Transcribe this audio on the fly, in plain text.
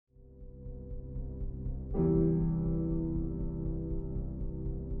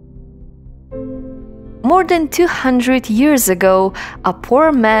More than 200 years ago, a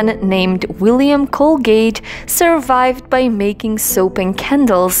poor man named William Colgate survived by making soap and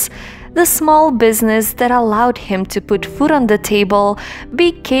candles. The small business that allowed him to put food on the table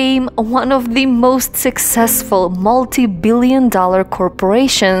became one of the most successful multi-billion-dollar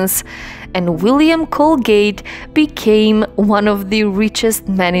corporations, and William Colgate became one of the richest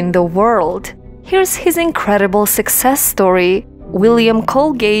men in the world. Here's his incredible success story. William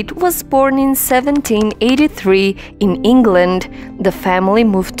Colgate was born in 1783 in England. The family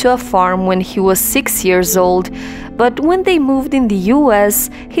moved to a farm when he was 6 years old. But when they moved in the US,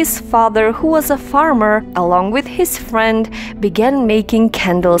 his father, who was a farmer, along with his friend, began making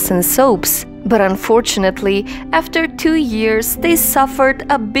candles and soaps. But unfortunately, after 2 years, they suffered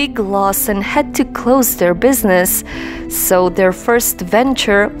a big loss and had to close their business. So their first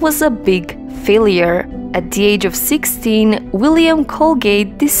venture was a big failure. At the age of 16, William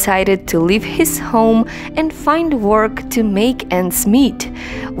Colgate decided to leave his home and find work to make ends meet.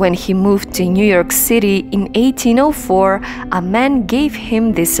 When he moved to New York City in 1804, a man gave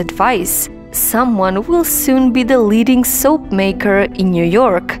him this advice: "Someone will soon be the leading soap maker in New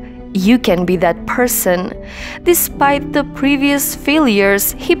York. You can be that person." Despite the previous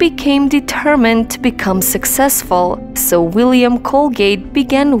failures, he became determined to become successful. So William Colgate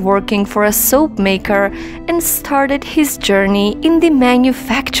began working for a soap maker and started his journey in the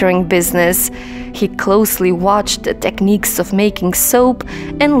manufacturing business. He closely watched the techniques of making soap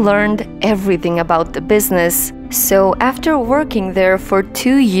and learned everything about the business. So after working there for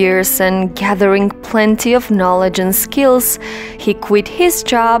 2 years and gathering plenty of knowledge and skills, he quit his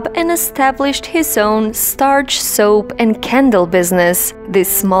job and established his own starch, soap, and candle business. This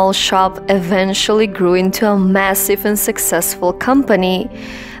small shop eventually grew into a massive and successful company.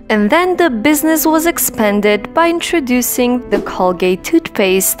 And then the business was expanded by introducing the Colgate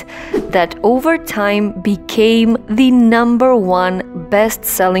toothpaste that over time became the #1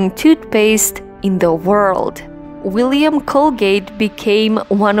 best-selling toothpaste in the world. William Colgate became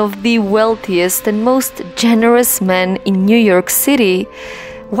one of the wealthiest and most generous men in New York City.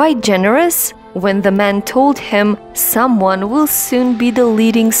 Why generous? When the man told him, "Someone will soon be the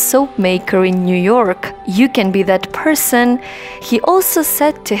leading soap maker in New York. You can be that person," he also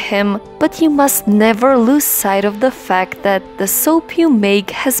said to him, "But you must never lose sight of the fact that the soap you make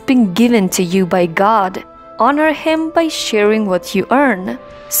has been given to you by God. Honor him by sharing what you earn."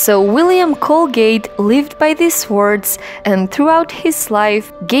 So William Colgate lived by these words and throughout his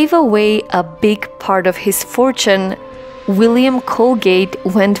life gave away a big part of his fortune. William Colgate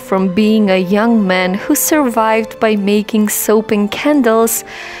went from being a young man who survived by making soap and candles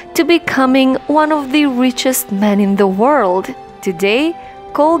to becoming one of the richest men in the world. Today,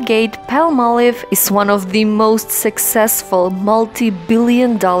 Colgate-Palmolive is one of the most successful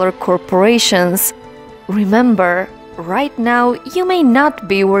multi-billion-dollar corporations. Remember, right now you may not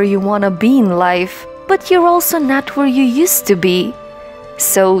be where you want to be in life, but you're also not where you used to be.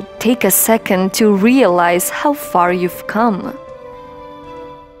 So take a second to realize how far you've come.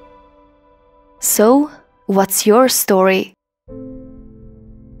 So, what's your story?